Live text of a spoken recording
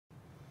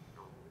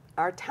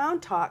Our Town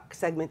Talk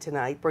segment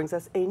tonight brings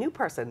us a new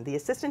person, the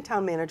Assistant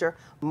Town Manager,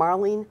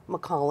 Marlene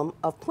McCollem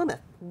of Plymouth.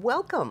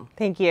 Welcome.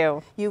 Thank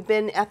you. You've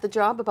been at the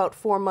job about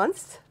 4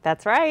 months.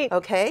 That's right.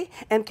 Okay.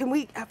 And can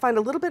we find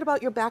a little bit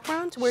about your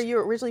background, where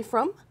you're originally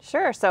from?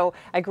 Sure. So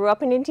I grew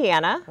up in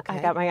Indiana. Okay.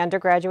 I got my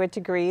undergraduate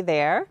degree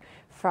there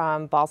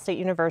from Ball State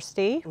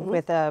University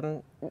with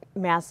a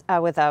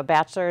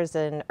bachelor's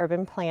in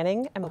urban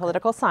planning and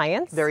political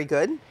science. Very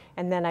good.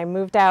 And then I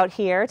moved out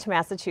here to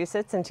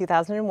Massachusetts in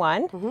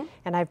 2001,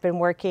 and I've been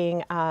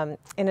working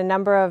in a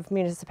number of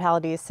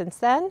municipalities since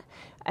then.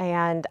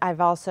 And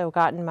I've also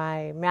gotten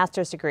my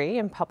master's degree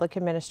in public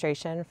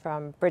administration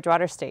from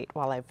Bridgewater State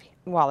while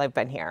I've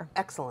been here.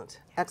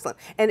 Excellent, excellent.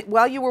 And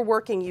while you were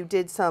working, you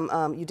did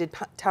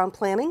town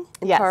planning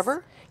in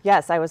Carver?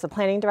 Yes, I was a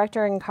planning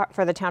director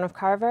for the town of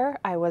Carver.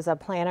 I was a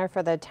planner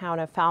for the town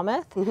of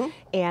Falmouth,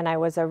 and I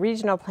was a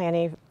regional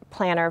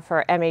planner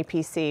for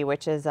MAPC,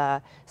 which is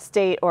a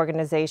state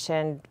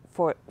organization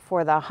for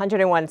the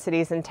 101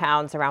 cities and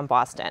towns around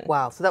Boston.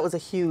 Wow, so that was a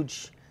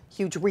huge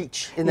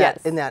reach in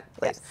that place.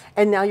 Yes.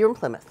 And now you're in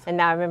Plymouth. And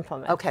now I'm in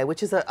Plymouth. Okay,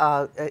 which is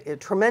a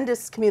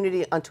tremendous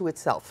community unto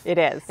itself. It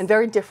is. And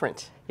very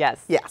different.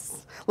 Yes.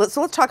 Yes.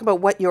 So let's talk about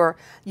what your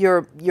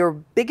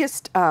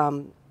biggest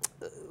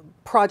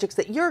projects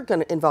that you're going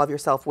to involve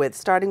yourself with,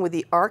 starting with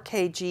the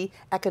RKG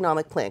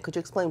Economic Plan. Could you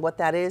explain what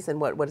that is and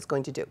what it's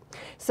going to do?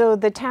 So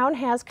the town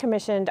has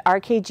commissioned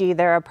RKG,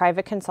 they're a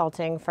private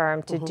consulting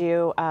firm, to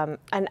do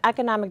an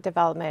economic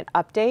development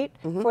update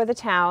for the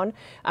town.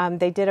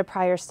 They did a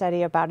prior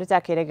study about a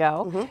decade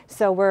ago.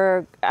 So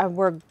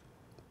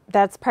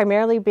that's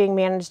primarily being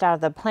managed out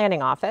of the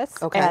planning office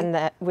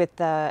and with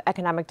the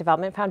Economic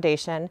Development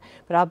Foundation,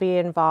 but I'll be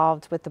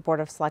involved with the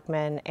Board of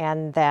Selectmen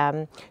and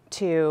them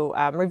to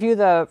review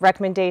the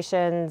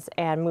recommendations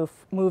and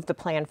move the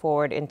plan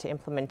forward into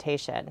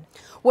implementation.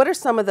 What are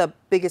some of the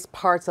biggest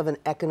parts of an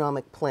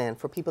economic plan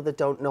for people that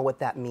don't know what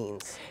that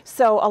means?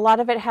 So a lot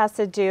of it has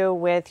to do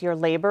with your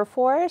labor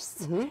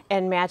force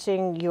and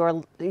matching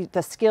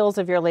the skills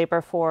of your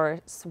labor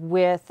force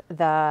with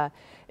the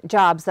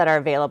jobs that are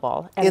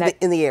available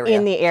in the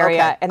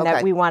area, and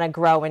that we want to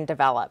grow and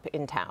develop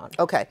in town.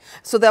 Okay,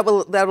 so that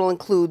will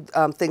include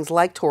things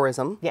like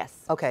tourism. Yes.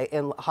 Okay,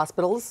 and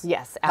hospitals.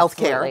 Yes,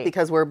 absolutely. Healthcare,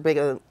 because we're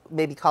big,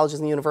 maybe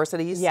colleges and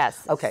universities.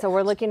 Yes. Okay. So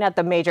we're looking at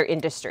the major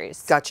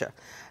industries. Gotcha.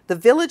 The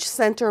Village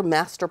Center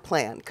Master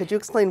Plan. Could you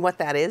explain what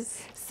that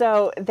is?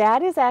 So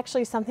that is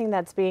actually something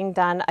that's being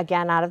done,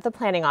 again, out of the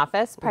planning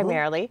office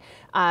primarily.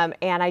 And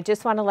I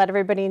just want to let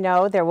everybody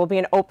know there will be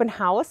an open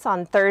house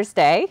on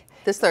Thursday.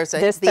 This Thursday?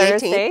 This the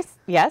Thursday, 18th?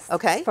 yes.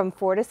 Okay. From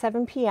 4 to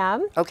 7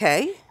 p.m.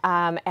 Okay.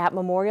 At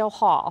Memorial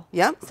Hall.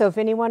 Yep. So if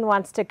anyone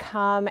wants to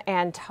come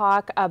and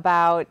talk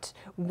about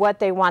what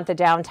they want the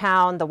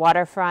downtown, the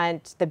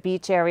waterfront, the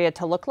beach area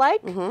to look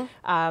like,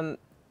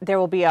 there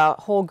will be a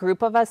whole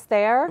group of us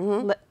there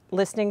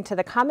listening to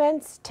the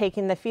comments,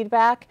 taking the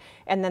feedback,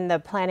 and then the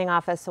planning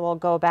office will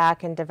go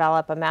back and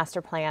develop a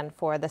master plan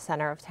for the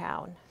center of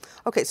town.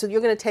 Okay, so you're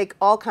going to take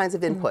all kinds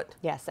of input.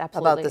 Yes,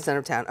 absolutely. About the center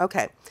of town.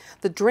 Okay.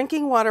 The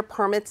drinking water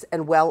permits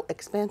and well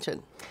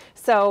expansion.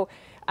 So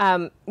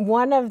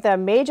one of the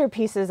major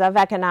pieces of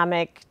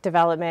economic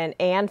development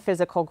and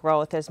physical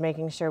growth is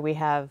making sure we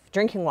have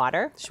drinking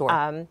water.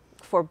 Sure.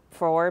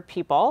 For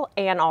people,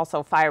 and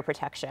also fire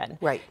protection.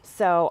 Right.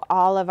 So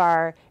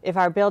if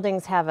our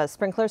buildings have a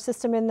sprinkler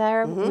system in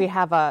there, we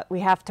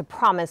have to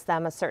promise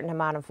them a certain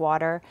amount of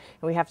water,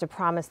 and we have to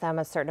promise them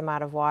a certain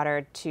amount of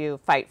water to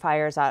fight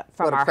fires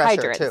from our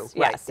hydrants. Too. Yes,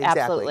 right.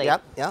 Exactly. Absolutely.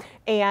 Yep.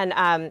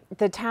 And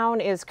the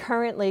town is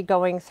currently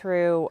going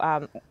through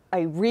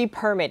a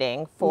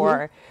re-permitting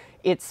for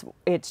its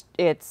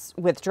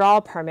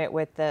withdrawal permit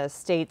with the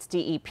state's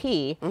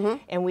DEP,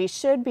 and we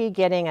should be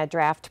getting a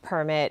draft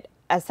permit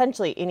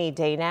essentially any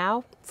day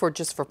now.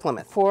 Just for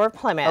Plymouth? For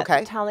Plymouth,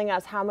 telling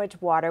us how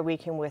much water we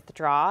can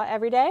withdraw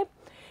every day.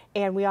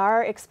 And we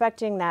are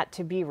expecting that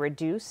to be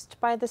reduced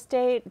by the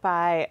state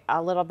by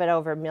a little bit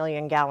over 1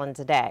 million gallons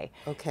a day.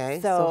 Okay,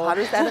 so how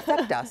does that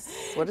affect us?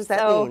 What does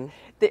that mean?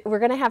 We're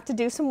going to have to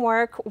do some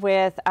work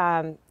with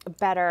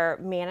better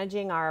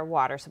managing our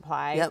water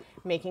supply,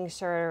 making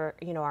sure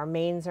our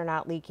mains are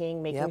not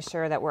leaking, making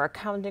sure that we're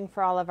accounting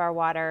for all of our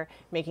water,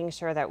 making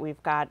sure that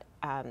we've got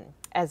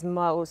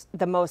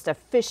the most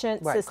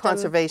efficient system.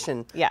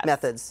 Conservation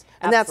methods.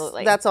 And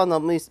absolutely. that's on the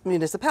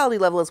municipality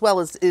level as well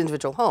as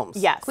individual homes.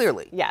 Yes.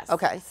 Clearly. Yes.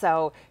 Okay.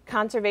 So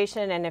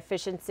conservation and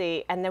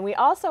efficiency. And then we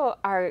also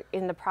are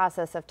in the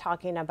process of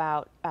talking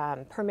about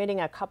permitting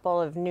a couple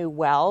of new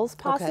wells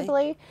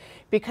possibly,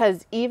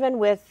 because even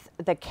with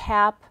the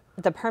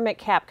permit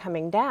cap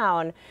coming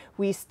down,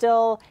 we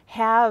still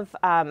have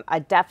a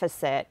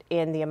deficit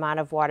in the amount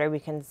of water we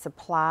can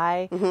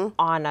supply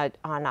on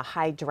a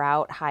high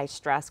drought, high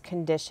stress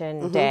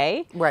condition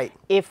day. Right.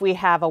 If we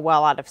have a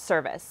well out of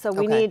service, so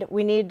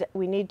we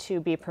need to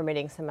be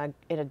permitting some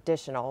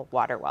additional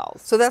water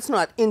wells. So that's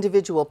not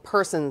individual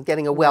person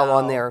getting a well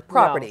on their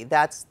property.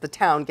 That's the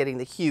town getting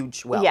the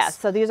huge wells. Yes.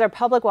 So these are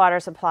public water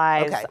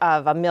supplies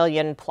of 1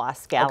 million+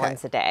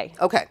 gallons a day.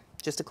 Okay.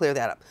 Just to clear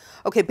that up.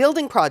 Okay.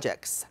 Building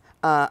projects.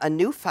 a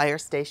new fire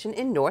station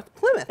in North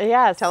Plymouth.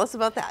 Yes. Tell us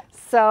about that.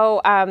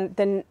 So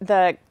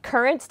the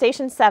current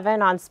Station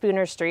 7 on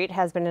Spooner Street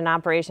has been in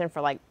operation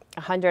for like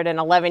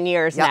 111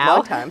 years Yep, now.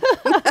 long time.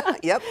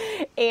 Yep.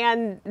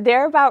 And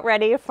they're about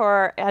ready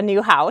for a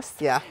new house.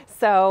 Yeah.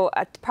 So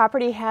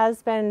property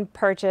has been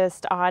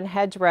purchased on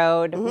Hedge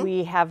Road.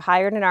 We have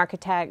hired an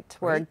architect.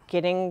 We're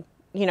getting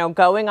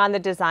going on the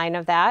design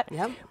of that.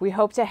 Yep. We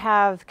hope to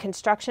have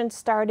construction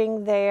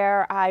starting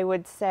there, I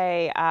would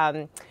say,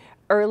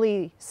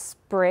 early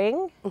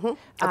spring. Of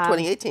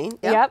 2018.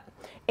 Yep.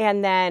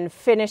 And then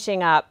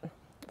finishing up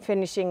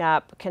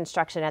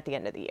construction at the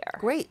end of the year.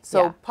 Great.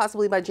 So Yeah.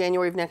 possibly by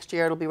January of next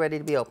year, it'll be ready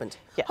to be opened.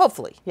 Yes.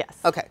 Hopefully. Yes.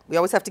 Okay. We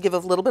always have to give a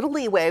little bit of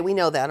leeway. We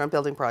know that on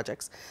building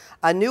projects.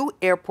 A new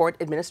airport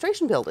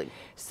administration building.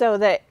 So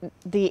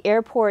the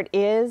airport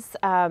is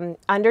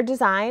under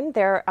design.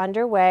 They're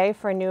underway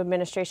for a new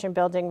administration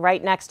building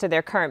right next to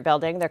their current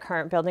building. Their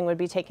current building would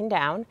be taken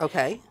down.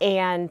 Okay.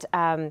 And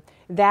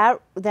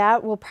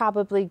that will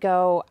probably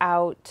go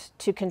out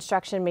to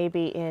construction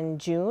maybe in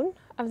June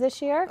of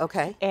this year.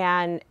 Okay.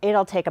 And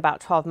it'll take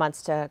about 12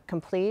 months to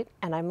complete.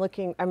 And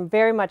I'm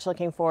very much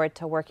looking forward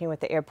to working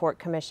with the Airport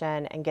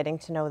Commission and getting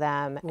to know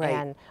them Right.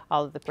 and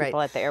all of the people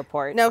at the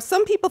airport. Now,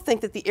 some people think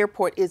that the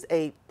airport is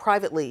a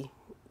privately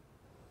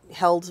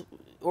held,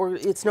 or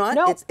it's not?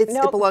 Nope, It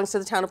nope. belongs to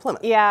the town of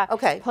Plymouth. Yeah.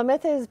 Okay.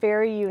 Plymouth is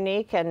very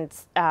unique, and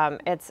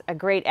it's a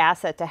great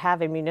asset to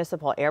have a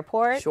municipal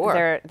airport.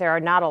 Sure. There are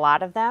not a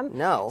lot of them.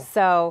 No.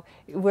 So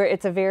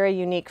it's a very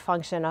unique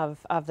function of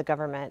the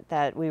government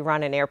that we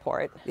run an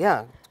airport.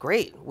 Yeah,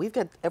 great. We've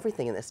got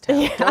everything in this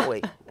town, don't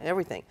we?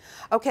 Everything.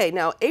 Okay,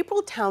 now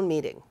April town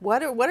meeting.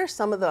 What are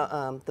some of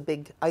the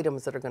big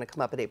items that are going to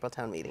come up at April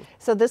town meeting?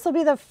 So this will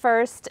be the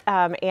first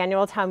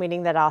annual town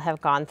meeting that I'll have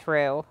gone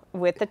through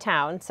with the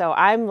town. So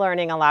I'm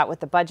learning a lot with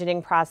the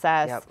budgeting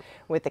process, Yep.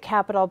 with the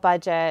capital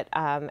budget,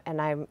 and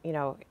I'm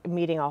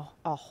meeting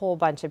a whole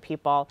bunch of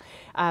people.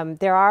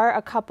 There are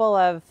a couple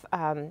of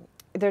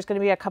there's going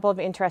to be a couple of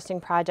interesting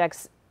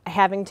projects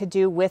having to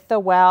do with the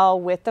well,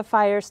 with the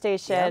fire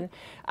station.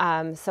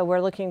 So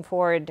we're looking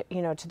forward,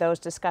 to those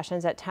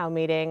discussions at town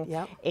meeting.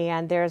 Yep.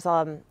 And there's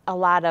a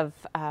lot of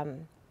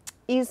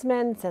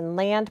easements and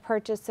land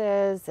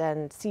purchases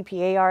and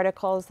CPA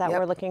articles that Yep.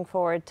 we're looking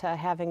forward to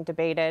having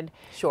debated.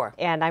 Sure.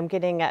 And I'm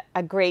getting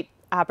a great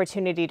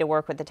opportunity to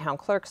work with the town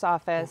clerk's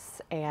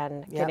office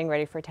and getting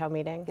ready for town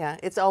meeting. Yeah,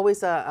 it's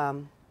always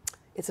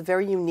it's a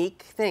very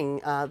unique thing.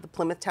 The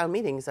Plymouth town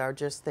meetings are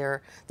just,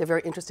 they're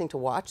very interesting to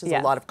watch. There's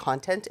Yes. a lot of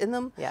content in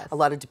them, Yes. a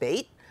lot of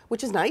debate,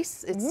 which is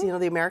nice. It's,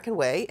 the American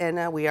way,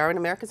 and we are in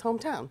America's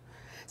hometown.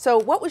 So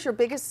what was your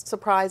biggest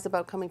surprise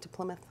about coming to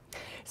Plymouth?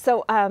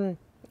 So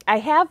I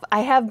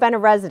have been a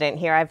resident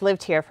here. I've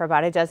lived here for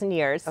about a dozen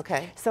years.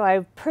 Okay. So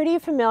I'm pretty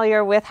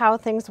familiar with how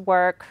things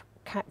work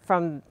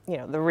from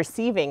the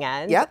receiving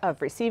end Yep.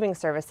 of receiving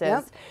services.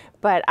 Yep.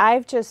 But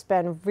I've just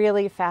been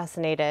really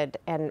fascinated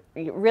and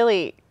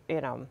really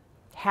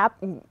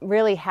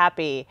really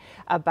happy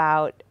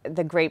about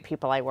the great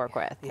people I work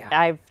with. Yeah.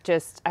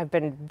 I've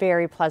been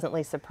very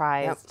pleasantly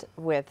surprised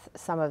with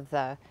some of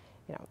the,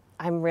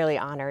 I'm really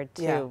honored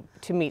to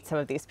meet some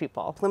of these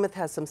people. Plymouth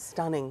has some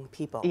stunning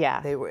people.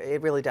 Yeah.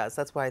 It really does.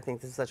 That's why I think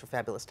this is such a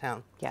fabulous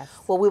town. Yes.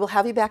 Well, we will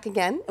have you back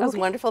again. It was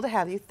wonderful to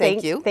have you.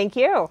 Thank you. Thank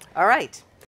you. All right.